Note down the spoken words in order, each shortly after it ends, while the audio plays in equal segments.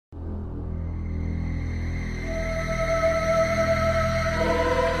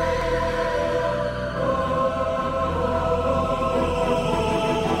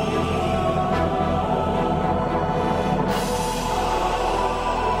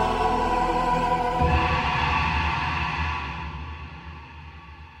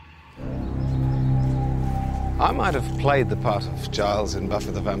I might have played the part of Giles in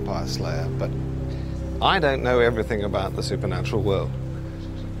Buffy the Vampire Slayer, but I don't know everything about the supernatural world.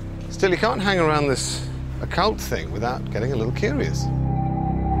 Still, you can't hang around this occult thing without getting a little curious.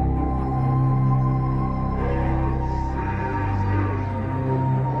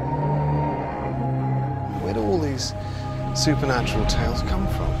 Where do all these supernatural tales come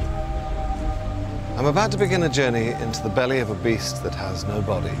from? I'm about to begin a journey into the belly of a beast that has no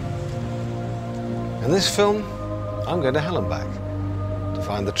body. In this film, I'm going to hell and back to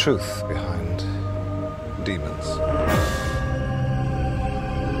find the truth behind demons.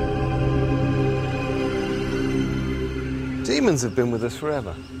 Demons have been with us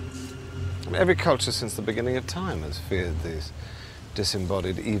forever. Every culture since the beginning of time has feared these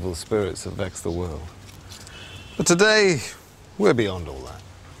disembodied evil spirits that vex the world. But today, we're beyond all that.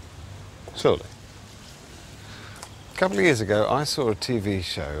 Surely. A couple of years ago, I saw a TV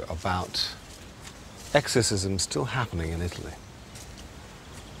show about exorcisms still happening in Italy.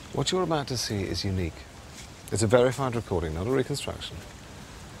 What you're about to see is unique. It's a verified recording, not a reconstruction.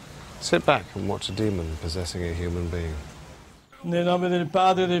 Sit back and watch a demon possessing a human being. Nel nome del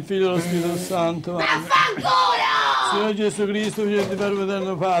Padre, del Figlio e dello Spirito Santo. Signore Gesù Cristo, figlio di Verbo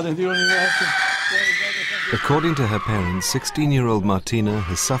eterno Padre, Dio universo. According to her parents, 16-year-old Martina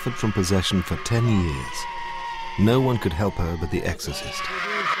has suffered from possession for 10 years. No one could help her but the exorcist.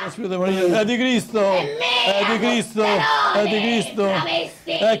 È di Cristo! È di Cristo! È di Cristo!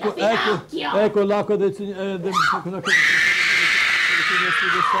 Ecco l'acqua del Signore.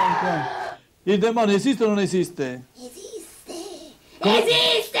 Il demonio esiste o non esiste?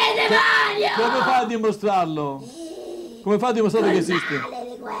 Esiste il demonio! Come fa a dimostrarlo? Come fa a dimostrare che esiste?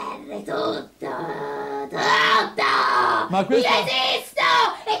 Le guerre, tutto! Ma questo... Io esisto!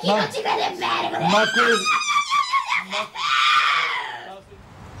 E chi non ci crede bene? Ma questo...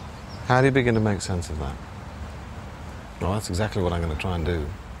 How do you begin to make sense of that? Well, that's exactly what I'm going to try and do.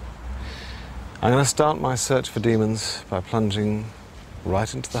 I'm going to start my search for demons by plunging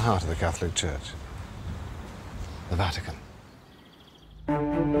right into the heart of the Catholic Church, the Vatican.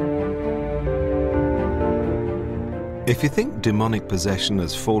 If you think demonic possession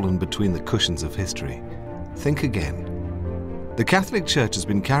has fallen between the cushions of history, think again. The Catholic Church has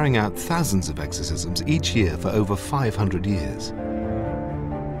been carrying out thousands of exorcisms each year for over 500 years.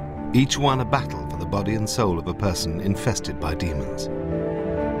 Each one a battle for the body and soul of a person infested by demons.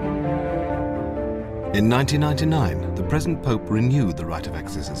 In 1999, the present Pope renewed the rite of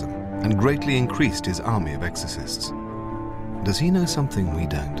exorcism and greatly increased his army of exorcists. Does he know something we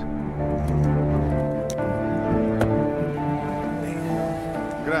don't?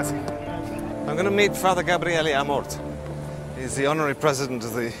 Grazie. I'm going to meet Father Gabriele Amort. He's the honorary president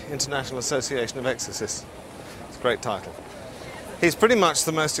of the International Association of Exorcists. It's a great title. He's pretty much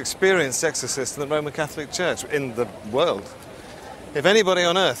the most experienced exorcist in the Roman Catholic Church, in the world. If anybody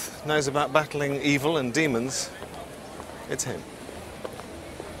on earth knows about battling evil and demons, it's him.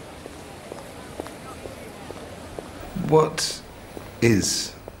 What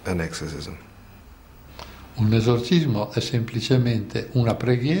is an exorcism? Un esorcismo è semplicemente una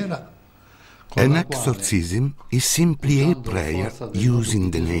preghiera. An exorcism is simply a prayer using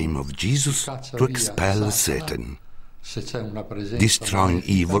the name of Jesus to expel Satan, destroying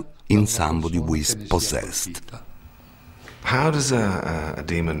evil in somebody who is possessed. How does a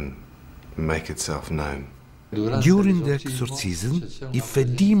demon make itself known? During the exorcism, if a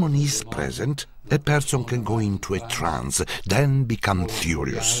demon is present, a person can go into a trance, then become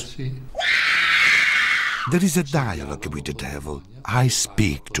furious. There is a dialogue with the devil. I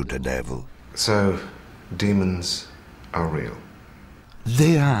speak to the devil. So, demons are real?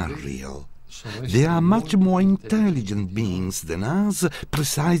 They are real. They are much more intelligent beings than us,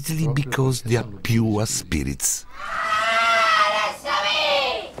 precisely because they are pure spirits.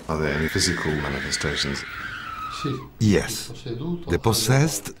 Are there any physical manifestations? Yes. The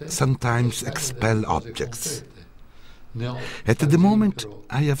possessed sometimes expel objects. At the moment,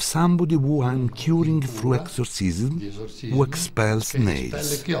 I have somebody who I'm curing through exorcism who expels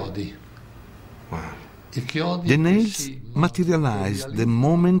nails. Wow. The nails materialize the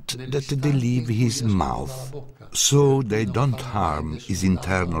moment that they leave his mouth, so they don't harm his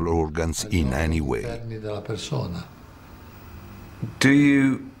internal organs in any way. Do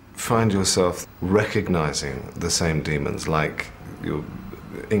you find yourself recognizing the same demons, like you're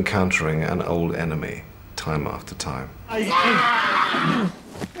encountering an old enemy time after time?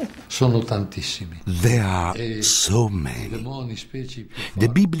 Sono tantissimi. There are so many. The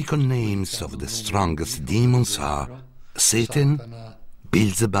biblical names of the strongest demons are Satan,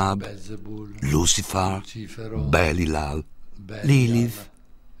 Beelzebub, Lucifer, Belial, Lilith,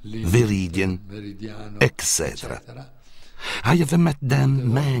 Viridian, etc. I have met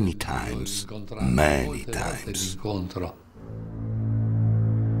them many times, many times.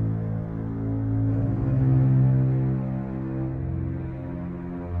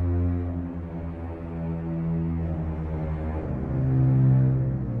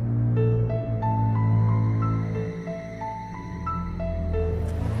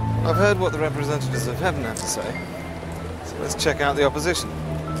 I've heard what the representatives of heaven have to say, so let's check out the opposition.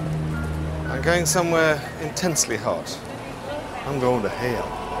 I'm going somewhere intensely hot. I'm going to hell.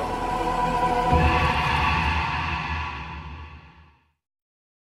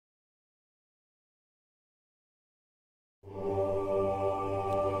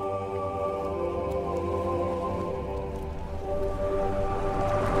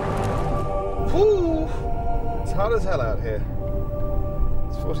 Whew! It's hot as hell out here.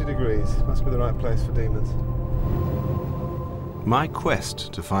 40 degrees. Must be the right place for demons. My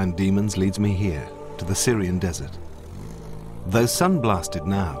quest to find demons leads me here, to the Syrian desert. Though sun-blasted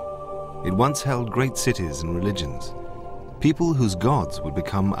now, it once held great cities and religions, people whose gods would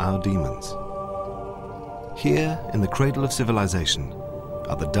become our demons. Here, in the cradle of civilization,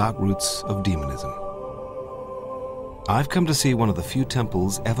 are the dark roots of demonism. I've come to see one of the few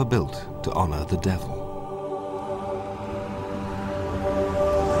temples ever built to honor the devil.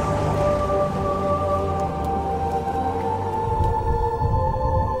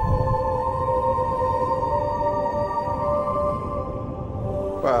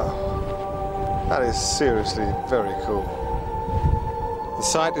 Wow, that is seriously very cool. The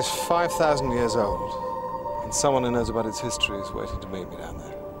site is 5,000 years old, and someone who knows about its history is waiting to meet me down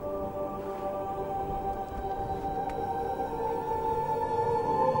there.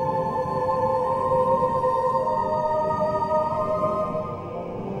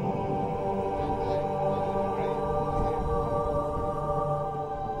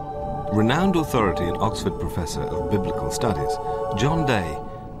 Renowned authority and Oxford Professor of Biblical Studies, John Day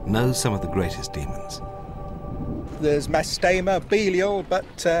knows some of the greatest demons. There's Mastema, Belial, but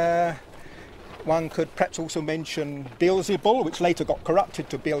one could perhaps also mention Beelzebul, which later got corrupted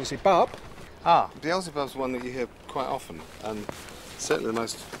to Beelzebub. Beelzebub's one that you hear quite often, and certainly the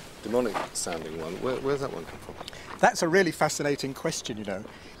most demonic-sounding one. Where's that one come from? That's a really fascinating question, you know.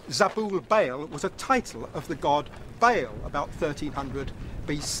 Zabul Baal was a title of the god Baal about 1300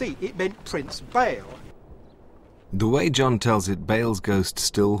 BC. It meant Prince Baal. The way John tells it, Baal's ghost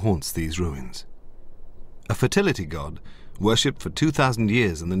still haunts these ruins. A fertility god, worshipped for 2,000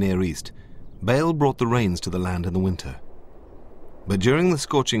 years in the Near East, Baal brought the rains to the land in the winter. But during the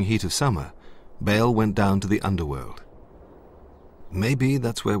scorching heat of summer, Baal went down to the underworld. Maybe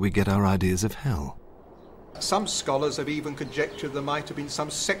that's where we get our ideas of hell. Some scholars have even conjectured there might have been some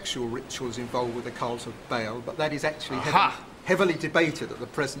sexual rituals involved with the cult of Baal, but that is actually heavily debated at the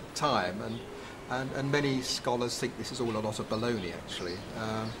present time, and many scholars think this is all a lot of baloney, actually.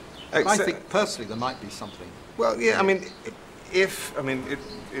 I think personally there might be something. Well, yeah, I mean, it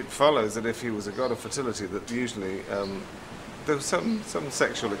follows that if he was a god of fertility, that usually there was some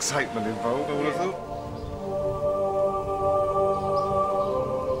sexual excitement involved, I would have thought.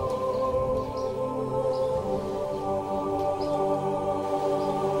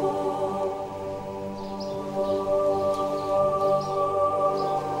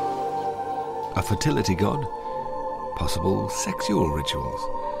 A fertility god? Possible sexual rituals.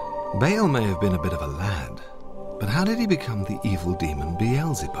 Baal may have been a bit of a lad, but how did he become the evil demon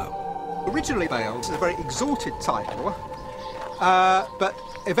Beelzebub? Originally Baal was a very exalted title, but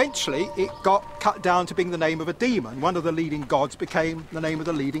eventually it got cut down to being the name of a demon. One of the leading gods became the name of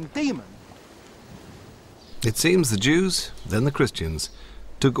the leading demon. It seems the Jews, then the Christians,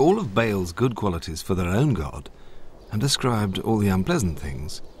 took all of Baal's good qualities for their own god and ascribed all the unpleasant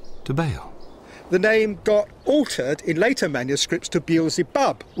things to Baal. The name got altered in later manuscripts to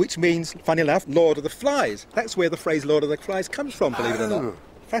Beelzebub, which means, funny enough, Lord of the Flies. That's where the phrase Lord of the Flies comes from, believe it or not.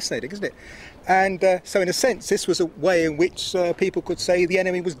 Fascinating, isn't it? And so in a sense, this was a way in which people could say the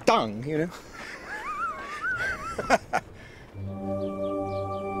enemy was dung, you know.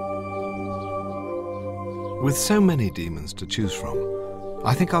 With so many demons to choose from,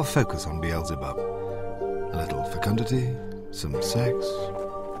 I think I'll focus on Beelzebub. A little fecundity, some sex,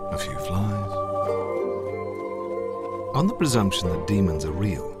 a few flies. On the presumption that demons are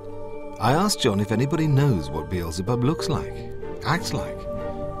real, I asked John if anybody knows what Beelzebub looks like, acts like,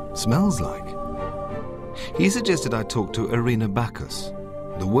 smells like. He suggested I talk to Irina Bacchus,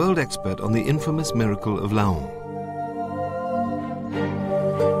 the world expert on the infamous miracle of Laon.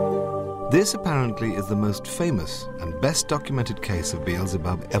 This apparently is the most famous and best documented case of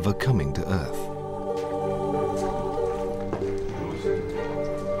Beelzebub ever coming to Earth.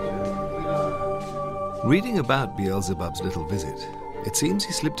 Reading about Beelzebub's little visit, it seems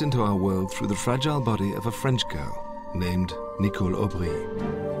he slipped into our world through the fragile body of a French girl named Nicole Aubry.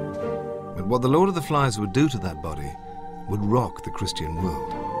 But what the Lord of the Flies would do to that body would rock the Christian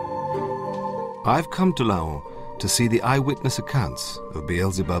world. I've come to Laon to see the eyewitness accounts of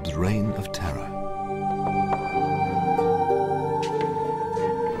Beelzebub's reign of terror.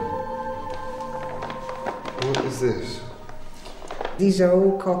 What is this? These are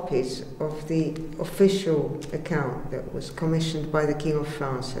all copies of the official account that was commissioned by the King of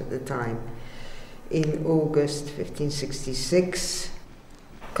France at the time in August 1566,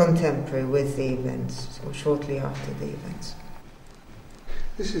 contemporary with the events, or shortly after the events.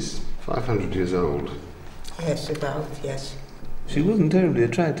 This is 500 years old. Yes, about, yes. She wasn't terribly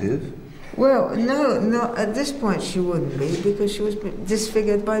attractive. Well, no, at this point she wouldn't be, because she was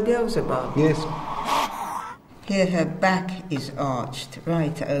disfigured by Beelzebub. Yes. Here her back is arched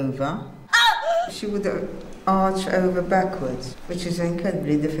right over. She would arch over backwards, which is an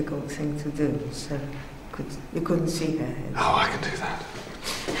incredibly difficult thing to do, so you couldn't see her head. Oh, I can do that.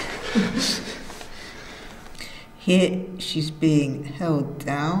 Here she's being held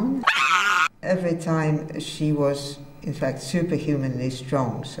down. Every time she was, in fact, superhumanly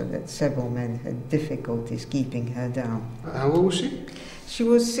strong, so that several men had difficulties keeping her down. How old was she? She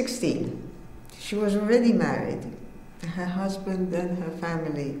was 16. She was already married. Her husband and her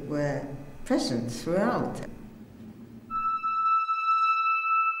family were present throughout.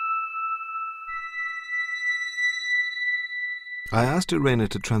 I asked Irena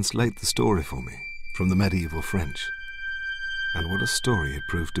to translate the story for me from the medieval French. And what a story it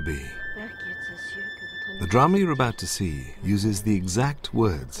proved to be. The drama you're about to see uses the exact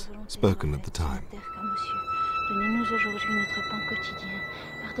words spoken at the time.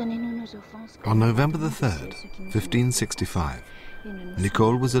 On November the 3rd, 1565,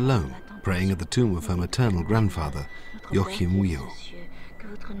 Nicole was alone, praying at the tomb of her maternal grandfather, Joachim Wio.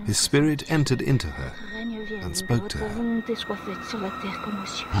 His spirit entered into her and spoke to her.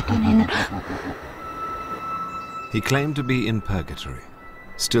 He claimed to be in purgatory,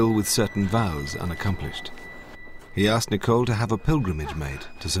 still with certain vows unaccomplished. He asked Nicole to have a pilgrimage made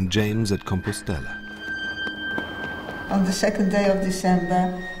to St. James at Compostela. On the second day of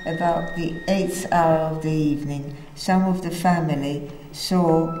December, about the 8th hour of the evening, some of the family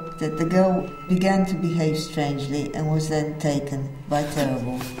saw that the girl began to behave strangely and was then taken by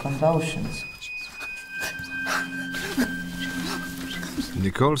terrible convulsions.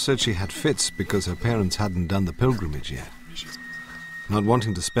 Nicole said she had fits because her parents hadn't done the pilgrimage yet. Not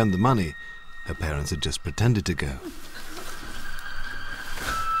wanting to spend the money, her parents had just pretended to go.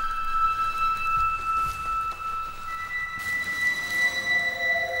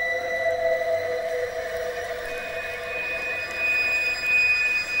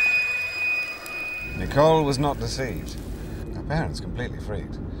 Nicole was not deceived. Her parents completely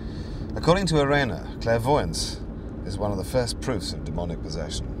freaked. According to Irena, clairvoyance is one of the first proofs of demonic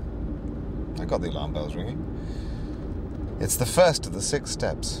possession. I got the alarm bells ringing. It's the first of the 6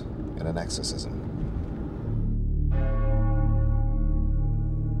 steps in an exorcism.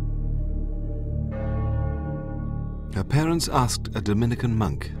 Her parents asked a Dominican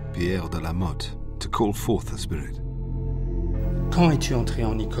monk, Pierre de la Motte, to call forth the spirit. Quand es-tu entrée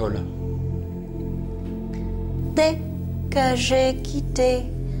en Nicole? Dès que j'ai quitté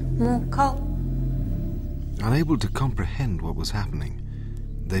mon corps. Unable to comprehend what was happening,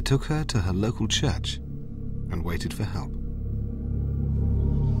 they took her to her local church and waited for help.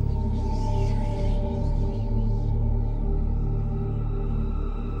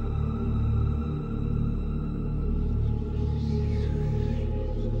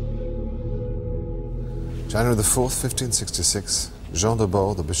 January the 4th, 1566, Jean de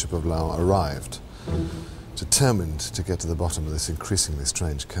Bord, the Bishop of Laon, arrived, determined to get to the bottom of this increasingly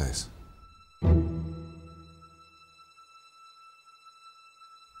strange case.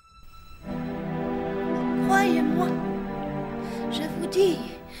 Croyez-moi, je vous dis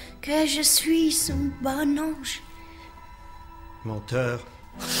que je suis un bon ange. Menteur.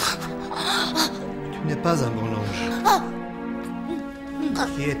 Tu n'es pas un bon ange.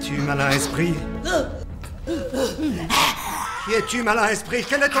 Qui es-tu, malin esprit? Qui es-tu, malin esprit?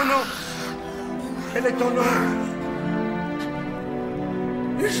 Quel est ton nom? Quel est ton nom?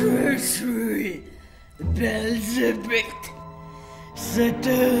 Je suis Belzébuth. Cette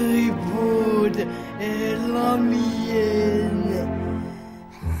ribaude est la mienne.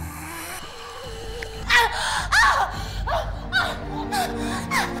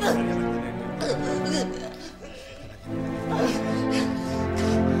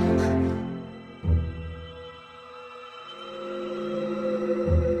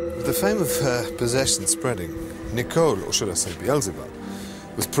 The fame of her possession spreading, Nicole, or should I say Beelzebub,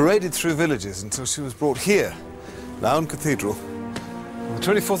 was paraded through villages until she was brought here, Laon Cathedral, on the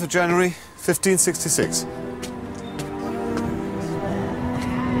 24th of January, 1566.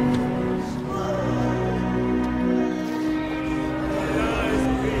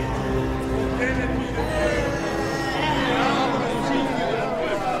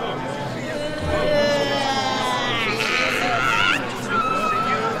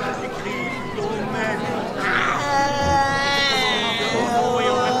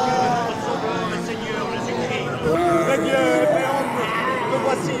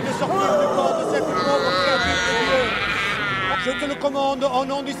 Je te le commande au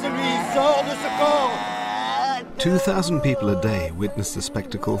nom de celui, sors de ce corps. 2,000 people a day witnessed the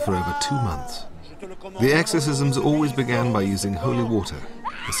spectacle for over 2 months. The exorcisms always began by using holy water,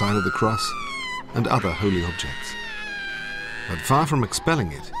 the sign of the cross, and other holy objects. But far from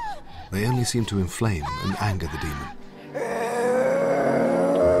expelling it, they only seemed to inflame and anger the demon.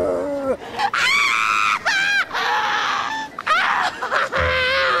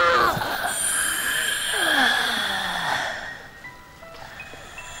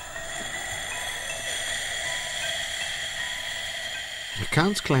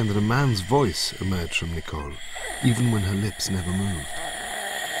 Accounts claim that a man's voice emerged from Nicole, even when her lips never moved.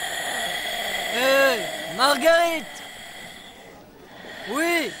 Hey, Marguerite!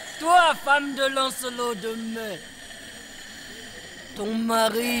 Oui, toi, femme de Lancelot de Mai. Ton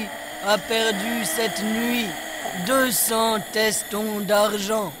mari a perdu cette nuit 200 testons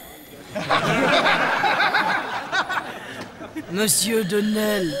d'argent. Monsieur de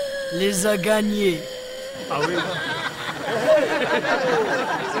Nesle les a gagnés. Ah oui.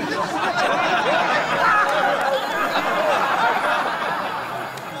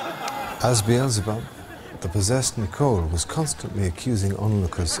 As Beelzebub, the possessed Nicole was constantly accusing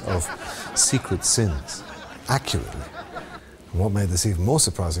onlookers of secret sins, accurately. And what made this even more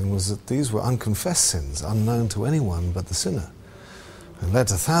surprising was that these were unconfessed sins, unknown to anyone but the sinner, and led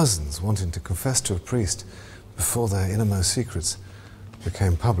to thousands wanting to confess to a priest before their innermost secrets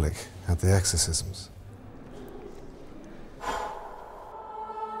became public at the exorcisms.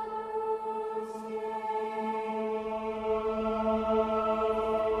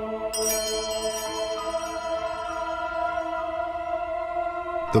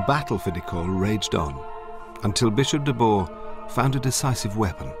 The battle for Nicole raged on until Bishop de Boer found a decisive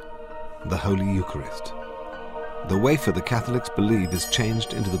weapon, the Holy Eucharist. The wafer the Catholics believe is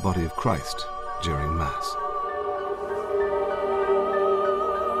changed into the body of Christ during Mass.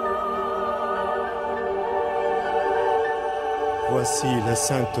 Voici la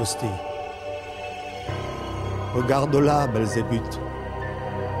Sainte Hostie. Regarde-la, Belzébuth.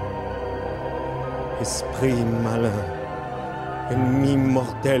 Esprit malin, ennemi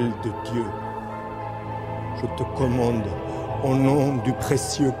mortel de Dieu, je te commande, au nom du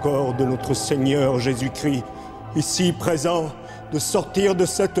précieux corps de notre Seigneur Jésus-Christ, ici présent, de sortir de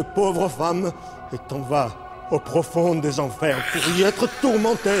cette pauvre femme et t'en vas au profond des enfers pour y être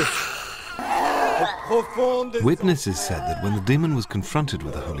tourmenté. Witnesses said that when the demon was confronted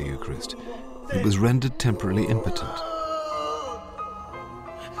with the Holy Eucharist, it was rendered temporarily impotent.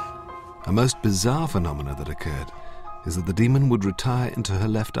 A most bizarre phenomenon that occurred is that the demon would retire into her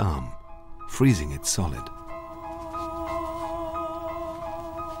left arm, freezing it solid.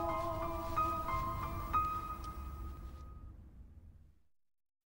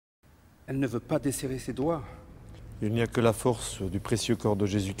 Elle ne veut pas desserrer ses doigts. Il n'y a que la force du précieux corps de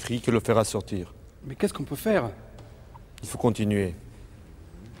Jésus-Christ qui le fera sortir. Mais qu'est-ce qu'on peut faire? Il faut continuer.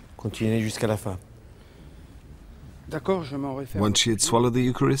 Continuer jusqu'à la fin. D'accord, je m'en réfère. Once she had swallowed the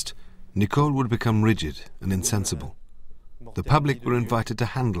Eucharist, Nicole would become rigid and insensible. The public were invited to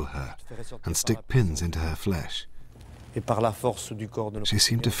handle her and stick pins into her flesh. Et par la force du corps de notre She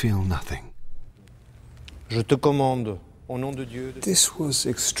seemed to feel nothing. Je te commande, au nom de Dieu. This was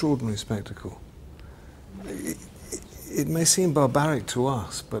extraordinary spectacle. It may seem barbaric to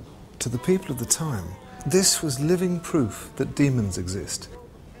us, but to the people of the time, this was living proof that demons exist.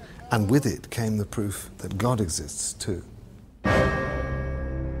 And with it came the proof that God exists too.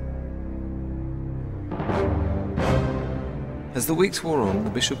 As the weeks wore on, the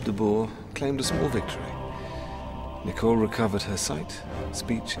Bishop de Boer claimed a small victory. Nicole recovered her sight,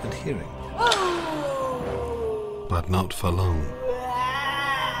 speech and hearing. But not for long.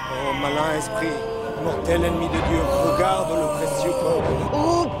 Oh, malin esprit, mortel ennemi de Dieu, regarde le précieux corps.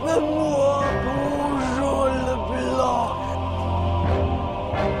 Ôte-moi ton jaune blanc.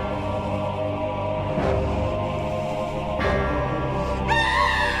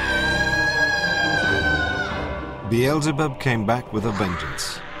 Beelzebub came back with a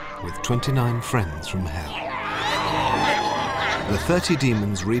vengeance. with 29 friends from hell. The 30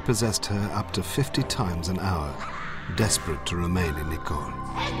 demons repossessed her up to 50 times an hour, desperate to remain in Nicole.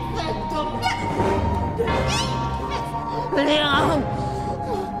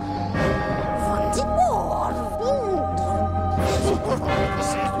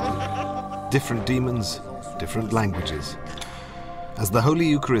 Different demons, different languages. As the Holy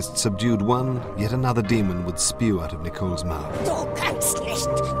Eucharist subdued one, yet another demon would spew out of Nicole's mouth. Du kannst nicht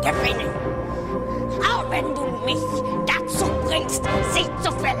gewinnen. Auch wenn du mich dazu bringst, sie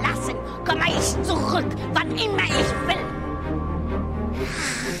zu verlassen, komme ich zurück, wann immer ich will.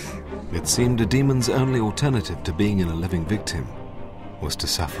 It seemed a demon's only alternative to being in a living victim was to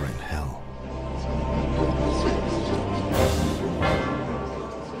suffer in hell.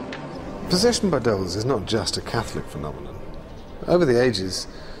 Possession by devils is not just a Catholic phenomenon. Over the ages,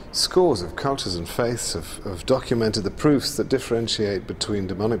 scores of cultures and faiths have documented the proofs that differentiate between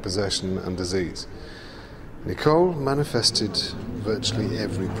demonic possession and disease. Nicole manifested virtually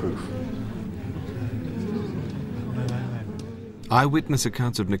every proof. Eyewitness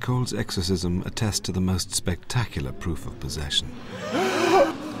accounts of Nicole's exorcism attest to the most spectacular proof of possession.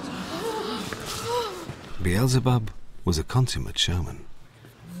 Beelzebub was a consummate showman.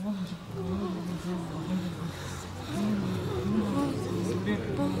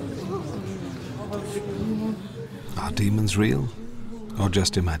 Are demons real, or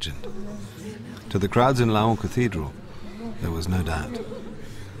just imagined? To the crowds in Laon Cathedral, there was no doubt.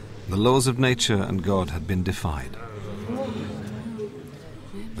 The laws of nature and God had been defied.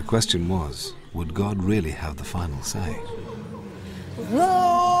 The question was, would God really have the final say?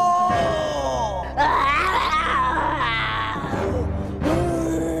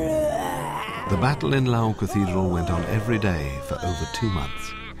 The battle in Laon Cathedral went on every day for over 2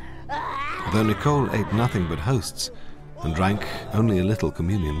 months. Though Nicole ate nothing but hosts and drank only a little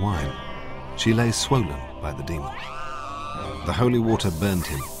communion wine, she lay swollen by the demon. The holy water burned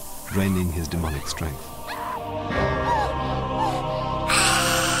him, draining his demonic strength.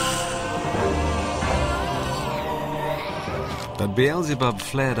 But Beelzebub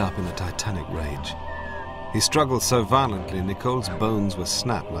flared up in a titanic rage. He struggled so violently, Nicole's bones were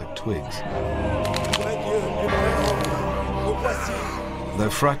snapped like twigs. Though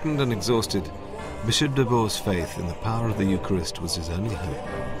frightened and exhausted, Bishop de Beau's faith in the power of the Eucharist was his only hope.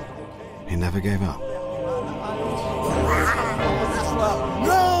 He never gave up.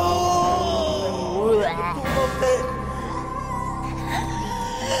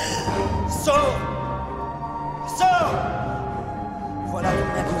 Sors! Sors! Voilà ton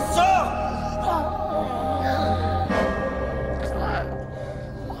maître, sors!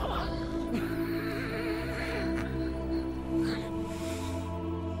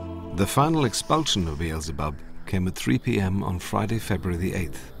 The final expulsion of Beelzebub came at 3 p.m. on Friday, February the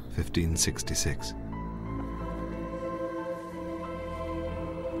 8th, 1566.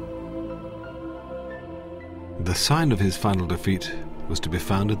 The sign of his final defeat was to be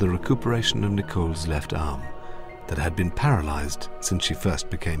found in the recuperation of Nicole's left arm, that had been paralyzed since she first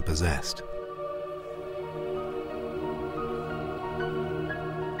became possessed.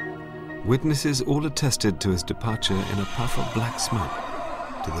 Witnesses all attested to his departure in a puff of black smoke,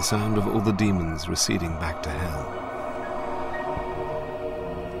 to the sound of all the demons receding back to hell.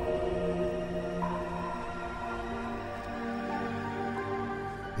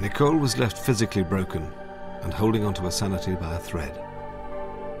 Nicole was left physically broken and holding onto her sanity by a thread.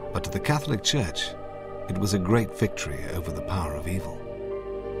 But to the Catholic Church, it was a great victory over the power of evil.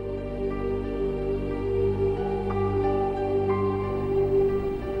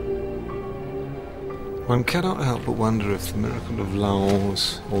 One cannot help but wonder if the miracle of Laon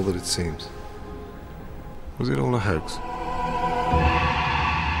was all that it seems. Was it all a hoax?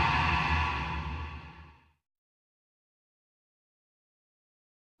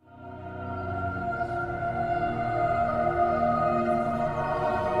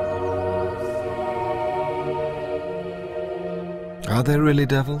 Are there really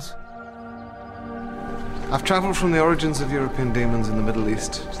devils? I've travelled from the origins of European demons in the Middle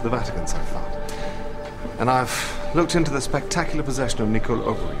East to the Vatican so far. And I've looked into the spectacular possession of Nicole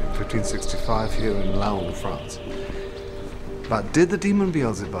Aubry in 1565 here in Laon, France. But did the demon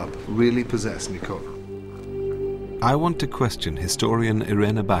Beelzebub really possess Nicole? I want to question historian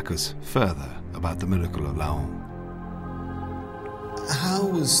Irene Bacchus further about the miracle of Laon. How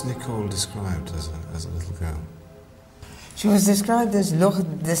was Nicole described as a little girl? She was described as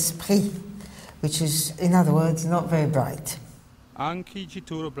lourde d'esprit, which is, in other words, not very bright.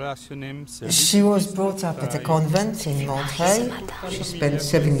 She was brought up at a convent in Montreuil. She spent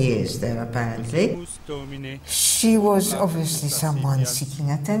 7 years there, apparently. She was obviously someone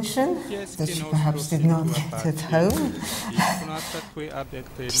seeking attention that she perhaps did not get at home.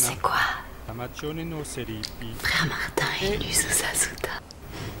 Tu sais quoi? Frère Martin est nu sous sa soutane.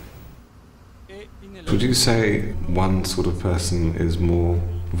 Would you say one sort of person is more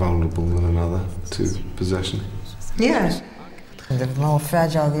vulnerable than another to possession? Yes. The more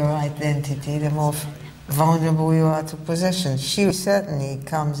fragile your identity, the more vulnerable you are to possession. She certainly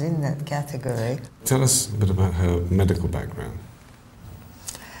comes in that category. Tell us a bit about her medical background.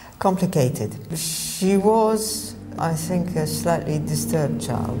 Complicated. She was, I think, a slightly disturbed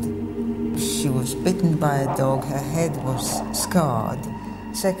child. She was bitten by a dog, her head was scarred.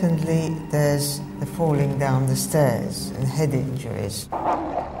 Secondly, there's the falling down the stairs and head injuries.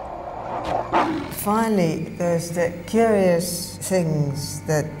 Finally, there's the curious things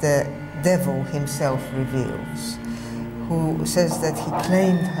that the devil himself reveals, who says that he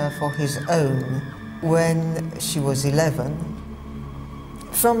claimed her for his own when she was 11.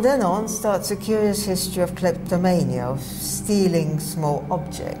 From then on starts a curious history of kleptomania, of stealing small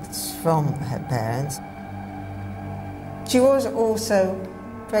objects from her parents. She was also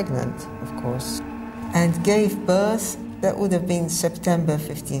pregnant, of course, and gave birth. That would have been September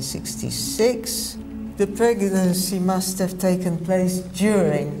 1566. The pregnancy must have taken place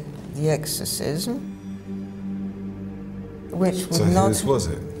during the exorcism, which would not... So whose was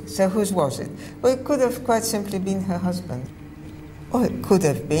it? So whose was it? Well, it could have quite simply been her husband. Or it could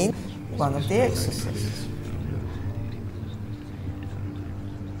have been one of the exorcists.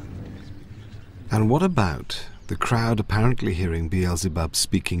 And what about the crowd apparently hearing Beelzebub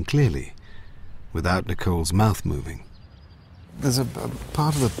speaking clearly, without Nicole's mouth moving? There's a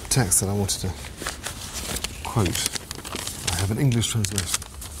part of the text that I wanted to quote. I have an English translation.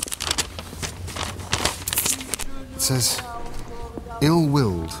 It says,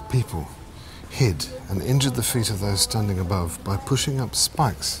 "Ill-willed people hid and injured the feet of those standing above by pushing up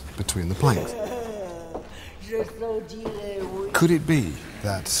spikes between the planks." Could it be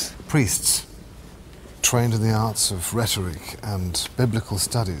that priests trained in the arts of rhetoric and biblical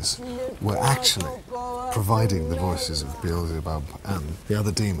studies were actually providing the voices of Beelzebub and the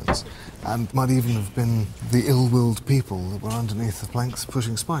other demons, and might even have been the ill-willed people that were underneath the planks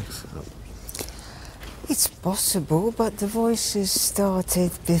pushing spikes? It's possible, but the voices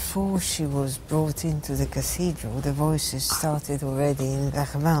started before she was brought into the cathedral. The voices started already in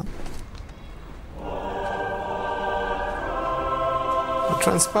Vervins. It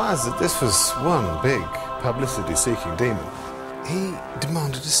transpires that this was one big publicity-seeking demon. He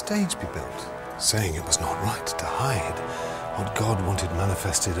demanded a stage be built, saying it was not right to hide what God wanted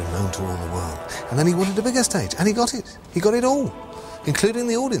manifested and known to all the world. And then he wanted a bigger stage, and he got it. He got it all, including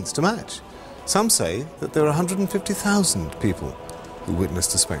the audience to match. Some say that there are 150,000 people who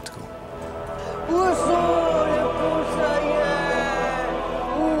witnessed the spectacle.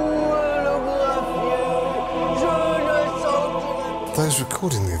 Those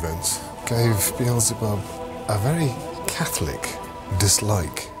recording the events gave Beelzebub a very Catholic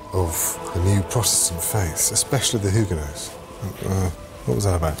dislike of the new Protestant faith, especially the Huguenots. What was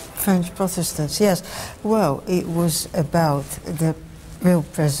that about? French Protestants, yes. Well, it was about the real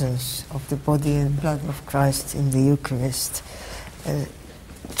presence of the body and blood of Christ in the Eucharist,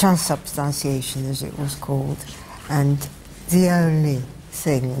 transubstantiation as it was called, and the only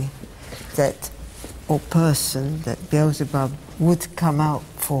thing that, or person that Beelzebub would come out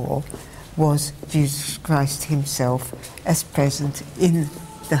for was Jesus Christ himself as present in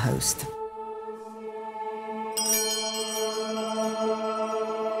the host.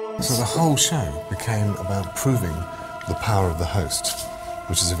 So the whole show became about proving the power of the host,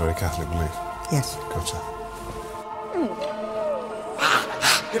 which is a very Catholic belief. Yes. Gotcha.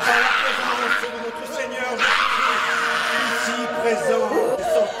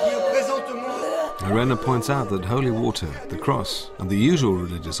 Irena points out that holy water, the cross, and the usual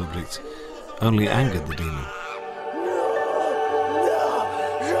religious objects only angered the demon.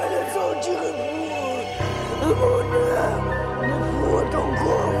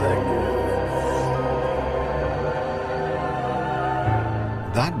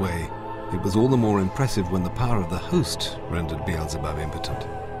 That way, it was all the more impressive when the power of the host rendered Beelzebub impotent.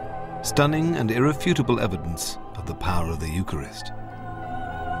 Stunning and irrefutable evidence of the power of the Eucharist.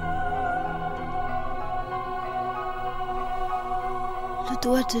 Le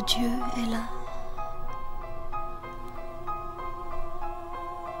doigt de Dieu est là.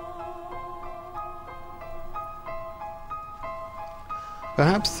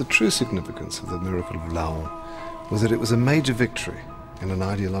 Perhaps the true significance of the miracle of Laon was that it was a major victory in an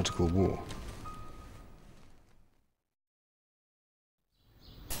ideological war.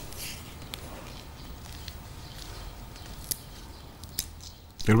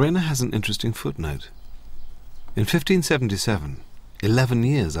 Irena has an interesting footnote. In 1577, 11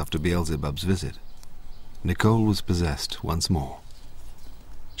 years after Beelzebub's visit, Nicole was possessed once more.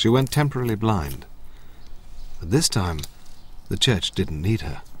 She went temporarily blind, but this time the church didn't need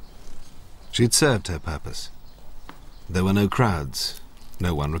her. She'd served her purpose. There were no crowds,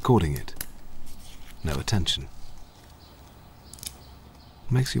 no one recording it, no attention.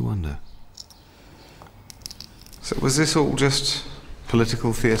 Makes you wonder. So was this all just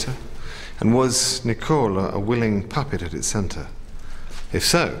political theatre? And was Nicole a willing puppet at its centre? If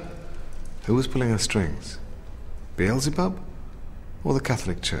so, who was pulling her strings? Beelzebub or the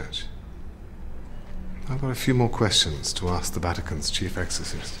Catholic Church? I've got a few more questions to ask the Vatican's chief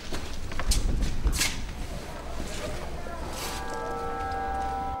exorcist.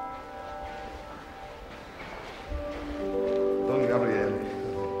 Don Gabriele.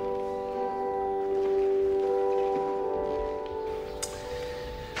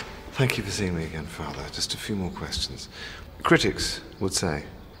 Thank you for seeing me again, Father. Just a few more questions. Critics would say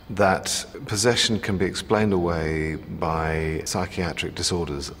that possession can be explained away by psychiatric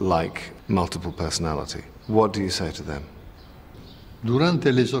disorders like multiple personality. What do you say to them?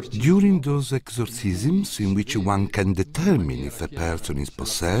 During those exorcisms in which one can determine if a person is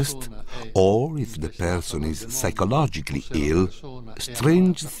possessed or if the person is psychologically ill,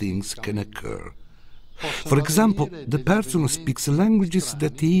 strange things can occur. For example, the person speaks languages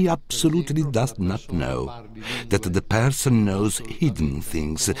that he absolutely does not know, that the person knows hidden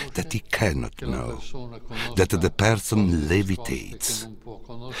things that he cannot know, that the person levitates.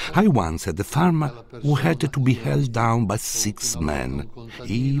 I once had a farmer who had to be held down by 6 men.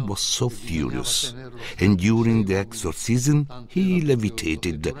 He was so furious, and during the exorcism he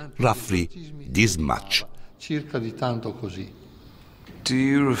levitated roughly this much. Do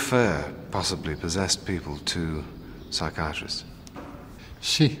you refer possibly possessed people to psychiatrists?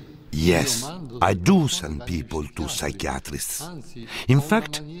 Yes, I do send people to psychiatrists. In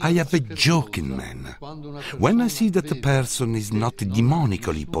fact, I have a joke in manner. When I see that the person is not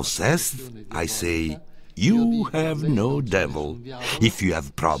demonically possessed, I say, "You have no devil. If you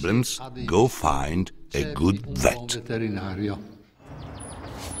have problems, go find a good vet."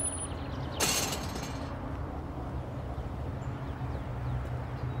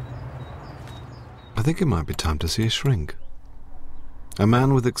 I think it might be time to see a shrink. A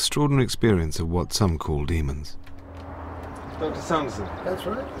man with extraordinary experience of what some call demons. Dr. Sanderson. That's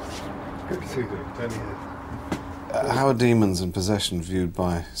right. Good to see you, Tony here. How are demons and possession viewed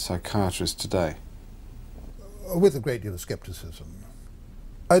by psychiatrists today? With a great deal of skepticism.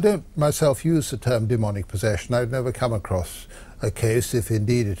 I don't myself use the term demonic possession. I've never come across a case, if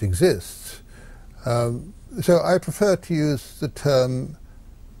indeed it exists. So I prefer to use the term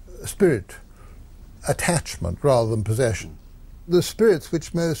spirit attachment rather than possession. The spirits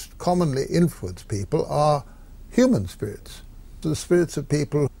which most commonly influence people are human spirits. The spirits of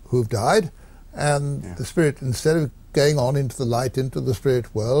people who've died, and the spirit, instead of going on into the light, into the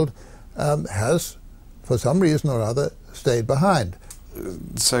spirit world, has, for some reason or other, stayed behind.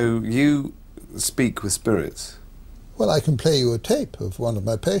 So you speak with spirits? Well, I can play you a tape of one of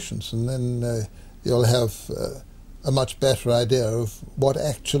my patients, and then you'll have a much better idea of what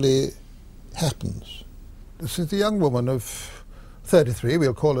actually happens. This is a young woman of 33,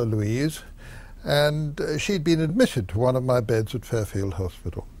 we'll call her Louise, and she'd been admitted to one of my beds at Fairfield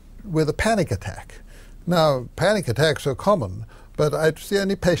Hospital with a panic attack. Now, panic attacks are common, but it's the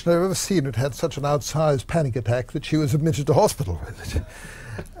only patient I've ever seen who'd had such an outsized panic attack that she was admitted to hospital with it.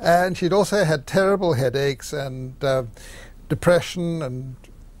 And she'd also had terrible headaches and depression and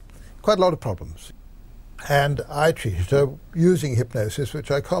quite a lot of problems. And I treated her using hypnosis,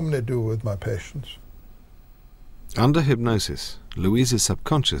 which I commonly do with my patients. Under hypnosis, Louise's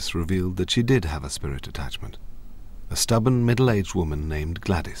subconscious revealed that she did have a spirit attachment. A stubborn, middle-aged woman named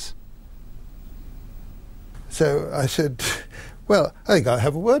Gladys. So I said, well, I think I'll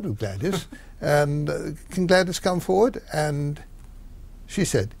have a word with Gladys. And can Gladys come forward? And she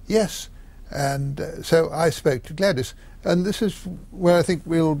said, yes. And so I spoke to Gladys. And this is where I think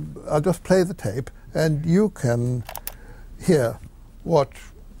I'll just play the tape, and you can hear what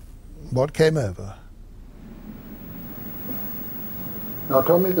came over. Now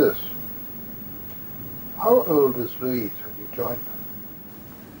tell me this. How old was Louise when you joined her?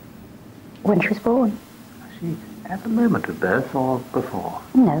 When she was born. She, at the moment of birth or before?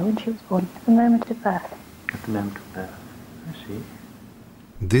 No, when she was born, at the moment of birth. At the moment of birth, I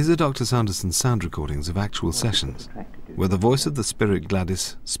see. These are Dr. Sanderson's sound recordings of actual sessions, where the voice of the spirit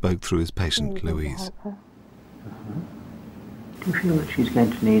Gladys spoke through his patient, Louise. Do you feel that she's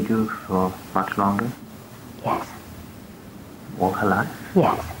going to need you for much longer? Yes. All her life?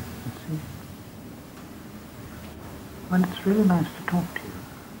 Yes. I see. Well, it's really nice to talk to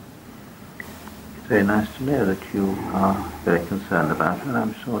you. It's very nice to know that you are very concerned about her, and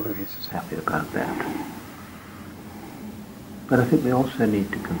I'm sure Louise is happy about that. But I think we also need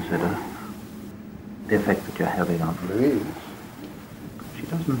to consider the effect that you're having on Louise. She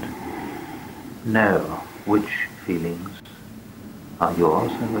doesn't know which feelings are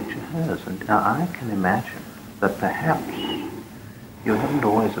yours and which are hers. And now I can imagine that perhaps you haven't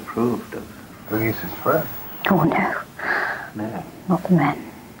always approved of Louise's friends. Oh, no. No. Not the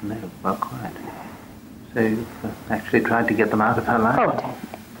men. No, well, quite. So you've actually tried to get them out of her life? Oh,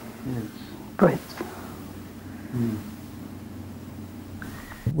 definitely. Yes. Brutes.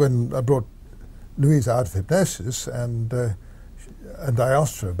 When I brought Louise out of hypnosis and I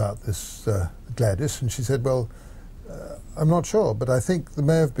asked her about this Gladys, and she said, well, I'm not sure, but I think there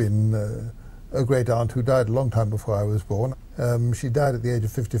may have been a great aunt who died a long time before I was born. She died at the age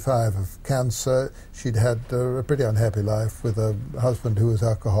of 55 of cancer. She'd had a pretty unhappy life with a husband who was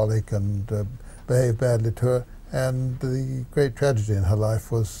alcoholic and behaved badly to her. And the great tragedy in her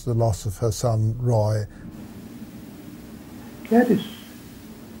life was the loss of her son, Roy. Gladys,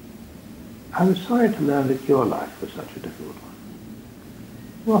 I was sorry to learn that your life was such a difficult one.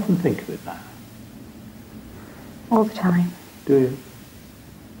 You often think of it now. All the time. Do you?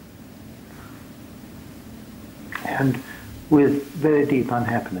 And with very deep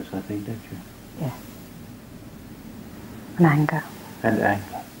unhappiness, I think, don't you? Yes. And anger. And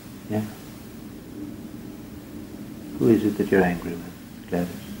anger, yeah. Who is it that you're angry with, Gladys?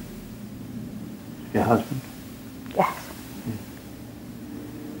 Your husband? Yes. Yeah.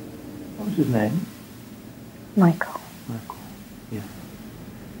 What was his name? Michael. Michael, yeah.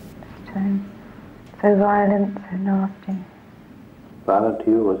 So violent, so nasty. Violent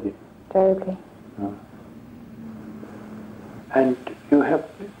to you, was he? Terribly. Oh. And you had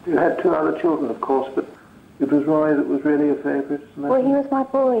two other children, of course, but it was Roy that was really a favourite. Well, he was my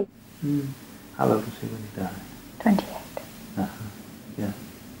boy. How old was he when he died? 28. Yeah.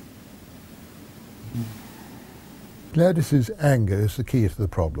 Gladys's anger is the key to the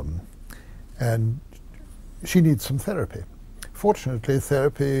problem, and she needs some therapy. Fortunately,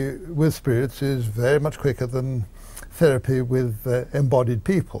 therapy with spirits is very much quicker than therapy with embodied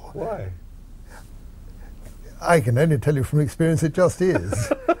people. Why? I can only tell you from experience it just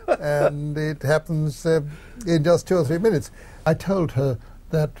is. And it happens in just 2 or 3 minutes. I told her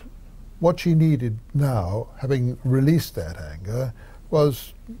that what she needed now, having released that anger,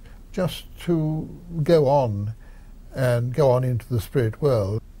 was just to go on and go on into the spirit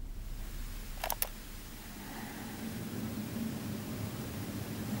world.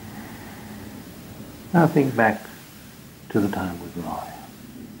 Now think back to the time with Roy.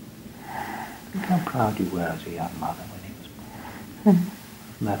 Think how proud you were as a young mother when he was born.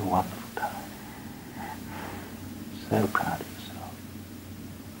 Isn't that a wonderful time? So proud of yourself.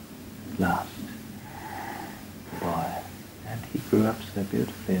 At last, the boy. And he grew up so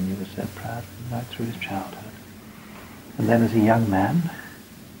beautifully and you were so proud of him right through his childhood. And then as a young man,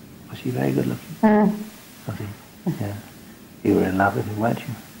 was he very good looking? Was he? Yeah. You were in love with him, weren't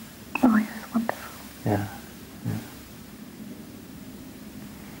you? Oh, he was wonderful. Yeah.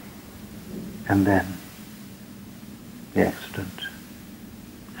 And then the accident,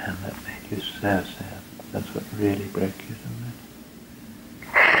 and that made you so sad. That's what really broke you, didn't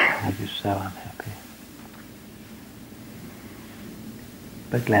it? Made you so unhappy.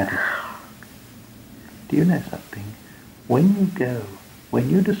 But Gladys, do you know something? When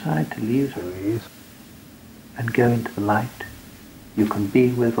you decide to leave Louise and go into the light, you can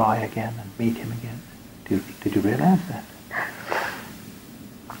be with Roy again and meet him again. Did you realize that?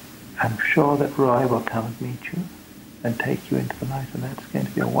 I'm sure that Roy will come and meet you and take you into the light, and that's going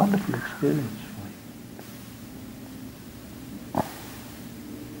to be a wonderful experience for you.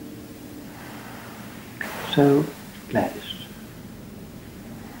 So, Gladys,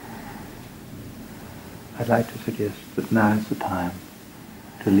 I'd like to suggest that now is the time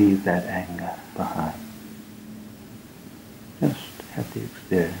to leave that anger behind. Just have the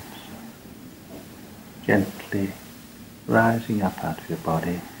experience, gently rising up out of your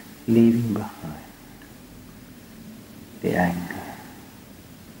body, leaving behind the anger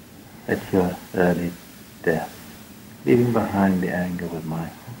at your early death, leaving behind the anger with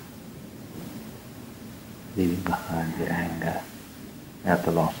Michael, leaving behind the anger at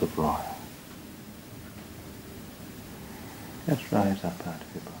the loss of Roy. Just rise up out of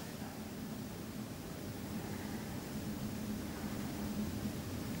your body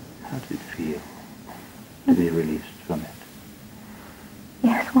now. How does it feel to be released from it?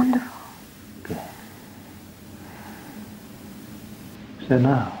 Yes, wonderful. Good. So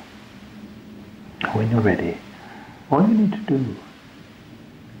now, when you're ready, all you need to do,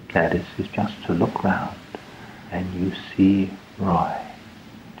 Gladys, is just to look round and you see Roy.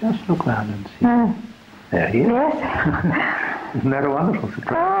 Just look round and see. There he is. Yes. Isn't that a wonderful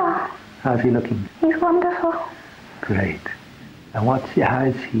surprise? Oh, How's he looking? he's wonderful. Great. And how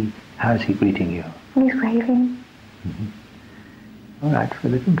is he greeting you? He's waving. All right, so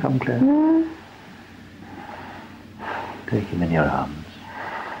let him come close. Take him in your arms.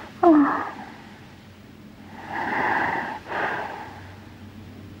 Oh.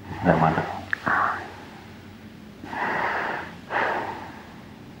 Isn't that wonderful?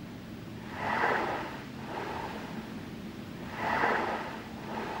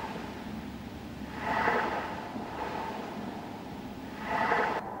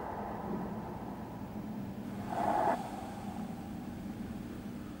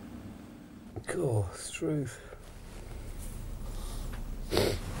 Cool, it's truth.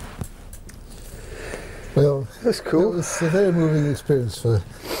 Well, that's cool. It was a very moving experience for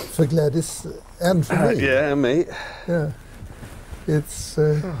Gladys and for me. Yeah, and me. Yeah. It's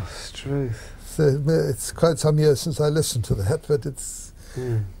it's truth. It's quite some years since I listened to that, but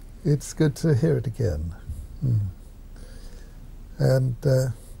it's good to hear it again. And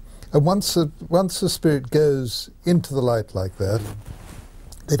once the spirit goes into the light like that,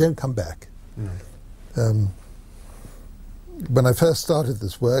 they don't come back. When I first started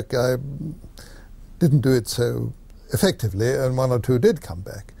this work, I didn't do it so effectively, and one or two did come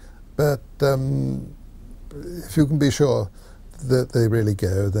back. But if you can be sure that they really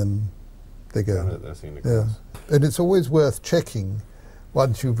go, then they go. Yeah. And it's always worth checking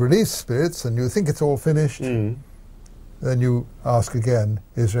once you've released spirits and you think it's all finished, then you ask again,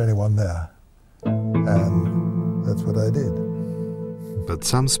 is there anyone there? And that's what I did. But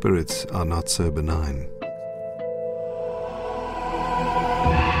some spirits are not so benign.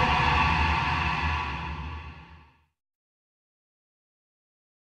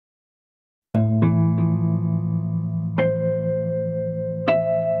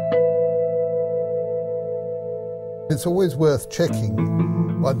 It's always worth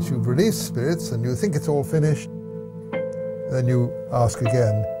checking once you've released spirits and you think it's all finished, then you ask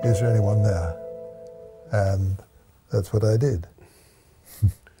again, is there anyone there? And that's what I did.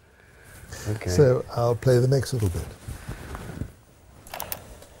 Okay. So I'll play the next little bit.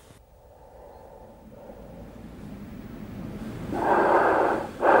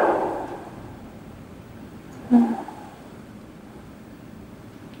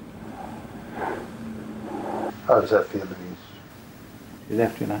 How does that feel, Louise? She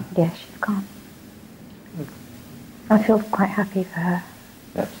left you now? Yes, she's gone. I feel quite happy for her.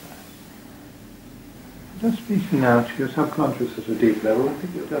 That's nice. Just speaking now to your subconscious at a deep level, I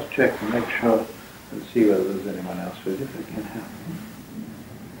think you'll just check and make sure and see whether there's anyone else with it that can help.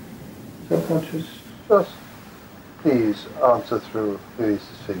 Subconscious, just please answer through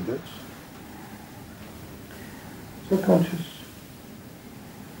Louise's fingers. Subconscious,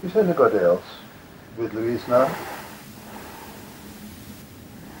 is there anybody else with Louise now?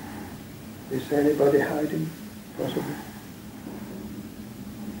 Is there anybody hiding, possibly?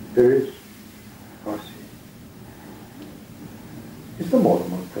 There is. I see. Is there more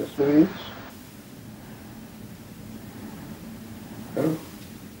than one person? Louise? No?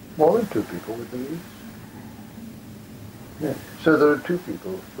 More than two people with Louise? Yeah. So there are two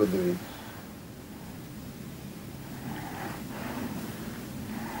people with Louise?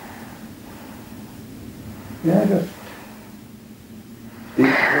 Yeah, just...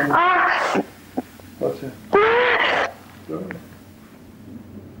 What's it? Sorry.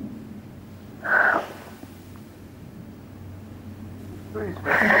 Please,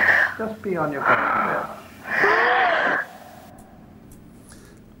 just be on your guard.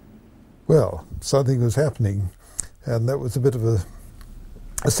 Well, something was happening, and that was a bit of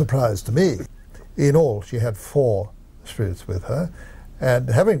a surprise to me. In all, she had 4 spirits with her, and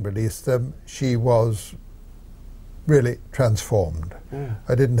having released them, she was really transformed. Yeah.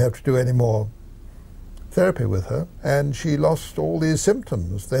 I didn't have to do any more therapy with her, and she lost all these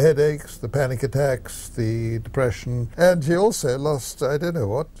symptoms, the headaches, the panic attacks, the depression, and she also lost, I don't know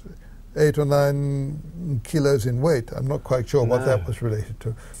what, 8 or 9 kilos in weight. I'm not quite sure what that was related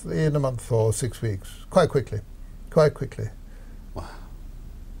to. In a month or 6 weeks, quite quickly. Wow.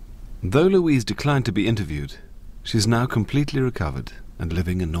 Though Louise declined to be interviewed, she's now completely recovered and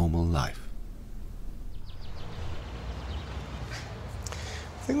living a normal life.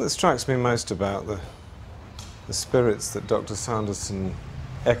 thing that strikes me most about the spirits that Dr. Sanderson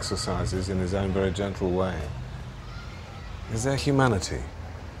exercises in his own very gentle way is their humanity.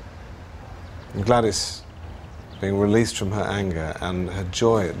 And Gladys being released from her anger and her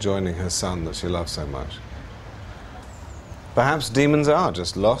joy at joining her son that she loves so much. Perhaps demons are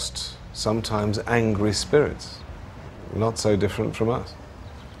just lost, sometimes angry spirits, not so different from us.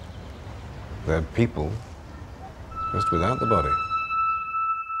 They're people, just without the body.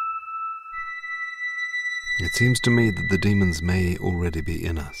 It seems to me that the demons may already be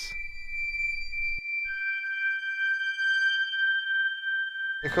in us.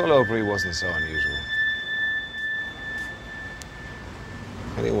 Nicole Aubry wasn't so unusual.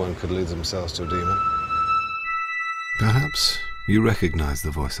 Anyone could lead themselves to a demon. Perhaps you recognize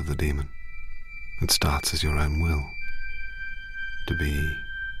the voice of the demon. It starts as your own will. To be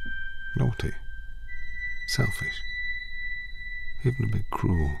naughty, selfish, even a bit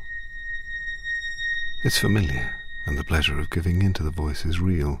cruel. It's familiar, and the pleasure of giving in to the voice is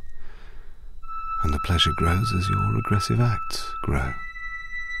real. And the pleasure grows as your regressive acts grow.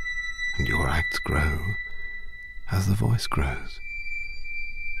 And your acts grow as the voice grows.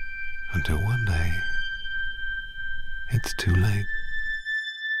 Until one day, it's too late.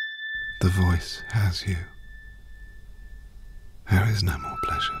 The voice has you. There is no more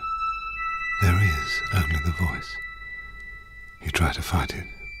pleasure. There is only the voice. You try to fight it,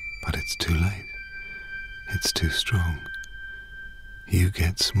 but it's too late. It's too strong. You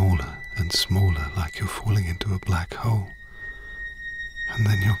get smaller and smaller, like you're falling into a black hole. And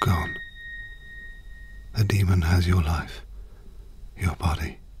then you're gone. The demon has your life, your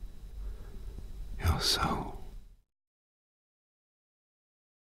body, your soul.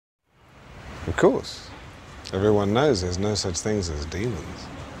 Of course. Everyone knows there's no such things as demons.